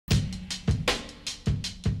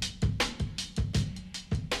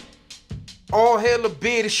All hail the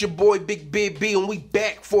beard, it's your boy Big Beard B, and we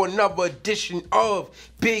back for another edition of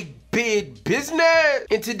Big Beard Business.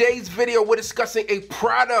 In today's video, we're discussing a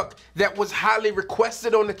product that was highly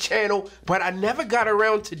requested on the channel, but I never got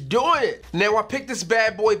around to doing it. Now, I picked this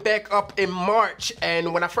bad boy back up in March,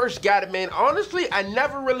 and when I first got it, man, honestly, I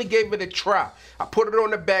never really gave it a try. I put it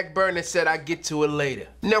on the back burner and said I'd get to it later.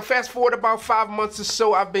 Now, fast forward about 5 months or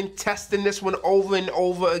so, I've been testing this one over and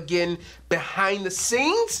over again behind the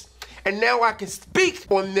scenes. And now I can speak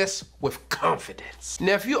on this with confidence.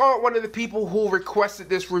 Now, if you aren't one of the people who requested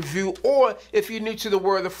this review, or if you're new to the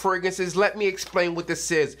world of fragrances, let me explain what this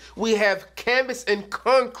is. We have Canvas and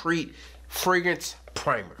Concrete Fragrance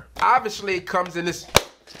Primer. Obviously, it comes in this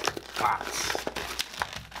box.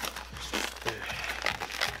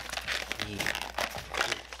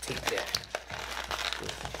 Take that.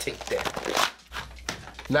 Take that.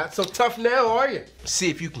 Not so tough now, are you? See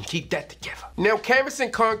if you can keep that together. Now, Canvas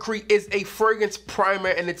and Concrete is a fragrance primer,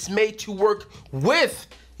 and it's made to work with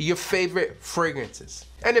your favorite fragrances.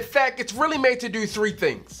 And in fact, it's really made to do three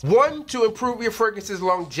things. One, to improve your fragrance's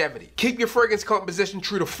longevity, keep your fragrance composition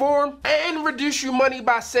true to form, and reduce your money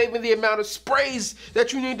by saving the amount of sprays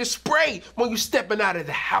that you need to spray when you're stepping out of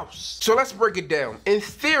the house. So let's break it down. In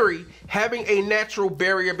theory, having a natural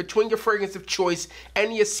barrier between your fragrance of choice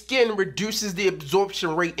and your skin reduces the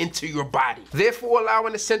absorption rate into your body, therefore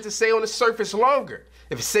allowing the scent to stay on the surface longer.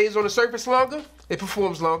 If it stays on the surface longer, it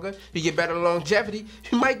performs longer, you get better longevity,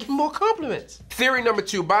 you might get more compliments. Theory number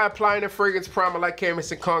two, by applying a fragrance primer like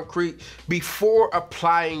Canvas and Concrete before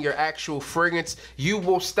applying your actual fragrance, you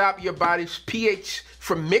will stop your body's pH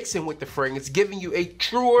from mixing with the fragrance, giving you a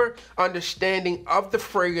truer understanding of the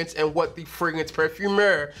fragrance and what the fragrance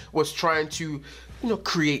perfumer was trying to,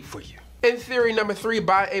 create for you. In theory number three,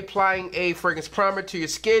 by applying a fragrance primer to your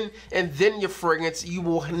skin and then your fragrance, you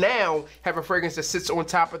will now have a fragrance that sits on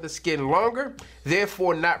top of the skin longer,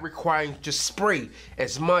 therefore not requiring to spray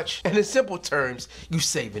as much. And in simple terms, you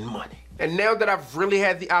saving money. And now that I've really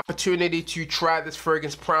had the opportunity to try this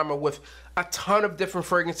fragrance primer with a ton of different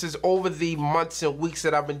fragrances over the months and weeks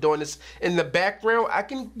that I've been doing this in the background, I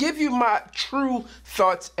can give you my true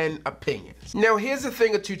thoughts and opinions. Now, here's a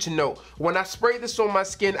thing or two to note. When I sprayed this on my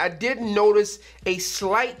skin, I did notice a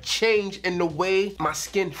slight change in the way my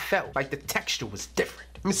skin felt. Like the texture was different.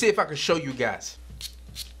 Let me see if I can show you guys.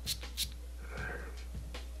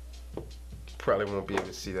 Probably won't be able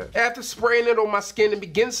to see that. After spraying it on my skin, it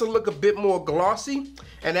begins to look a bit more glossy,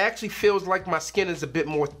 and it actually feels like my skin is a bit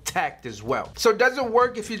more tacked as well. So does it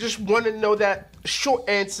work? If you just want to know that, short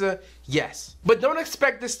answer, yes. But don't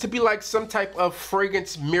expect this to be like some type of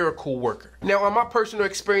fragrance miracle worker. Now, on my personal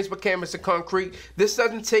experience with Canvas and Concrete, this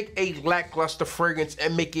doesn't take a lackluster fragrance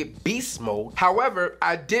and make it beast mode. However,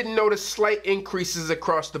 I did notice slight increases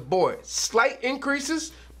across the board. Slight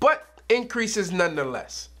increases, but increases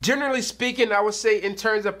nonetheless. Generally speaking, I would say in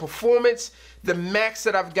terms of performance, the max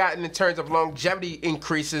that I've gotten in terms of longevity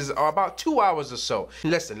increases are about 2 hours or so.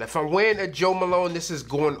 Listen, if I'm wearing a Joe Malone, this is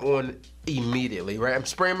going on immediately, right? I'm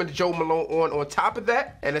spraying the Joe Malone on top of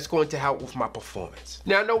that, and it's going to help with my performance.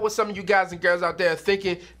 Now, I know what some of you guys and girls out there are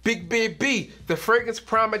thinking, Big Beard B, the fragrance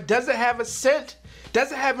primer doesn't have a scent?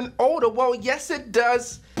 Does it have an odor? Well, yes it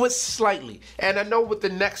does, but slightly. And I know what the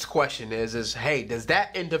next question is hey, does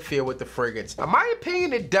that interfere with the fragrance? In my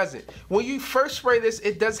opinion, it doesn't. When you first spray this,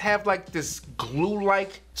 it does have like this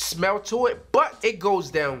glue-like smell to it, but it goes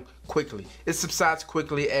down quickly. It subsides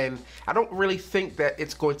quickly, and I don't really think that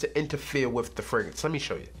it's going to interfere with the fragrance. Let me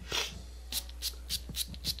show you.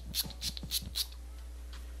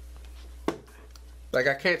 Like,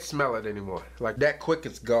 I can't smell it anymore. Like, that quick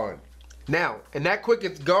it's gone. Now, and that quick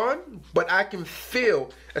it's gone, but I can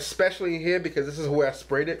feel, especially here because this is where I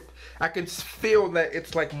sprayed it, I can feel that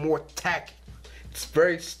it's like more tacky.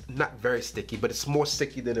 It's not very sticky, but it's more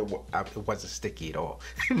sticky than it wasn't sticky at all.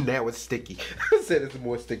 Now it's sticky. I said it's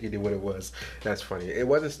more sticky than what it was. That's funny. It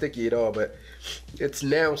wasn't sticky at all, but it's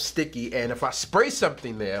now sticky, and if I spray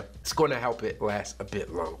something there, it's gonna help it last a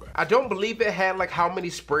bit longer. I don't believe it had like how many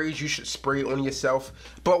sprays you should spray on yourself,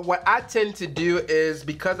 but what I tend to do is,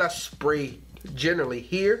 because I spray generally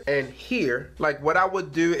here and here, like what I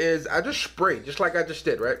would do is I just spray, just like I just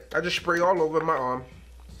did, right? I just spray all over my arm.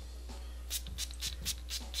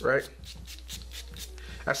 Right?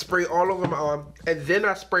 I spray all over my arm, and then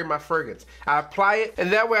I spray my fragrance. I apply it,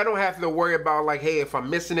 and that way I don't have to worry about like, hey, if I'm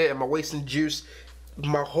missing it, am I wasting juice?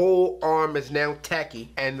 My whole arm is now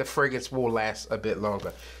tacky, and the fragrance will last a bit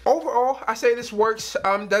longer. Overall, I say this works.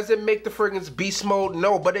 Does it make the fragrance beast mode?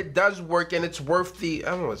 No, but it does work, and it's worth the,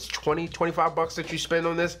 I don't know, it's 20, 25 bucks that you spend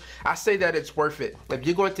on this. I say that it's worth it. If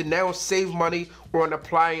you're going to now save money on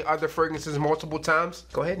applying other fragrances multiple times,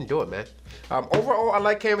 go ahead and do it, man. Overall, I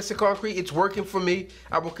like Canvas and Concrete. It's working for me.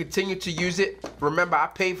 I will continue to use it. Remember, I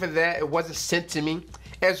paid for that. It wasn't sent to me.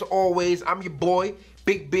 As always, I'm your boy,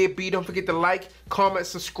 Big Beard B. Don't forget to like, comment,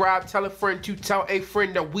 subscribe, tell a friend to tell a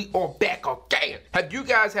friend that we are back again. Have you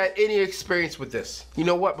guys had any experience with this? You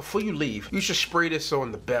know what? Before you leave, you should spray this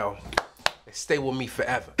on the bell and stay with me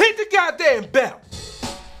forever. Hit the goddamn bell!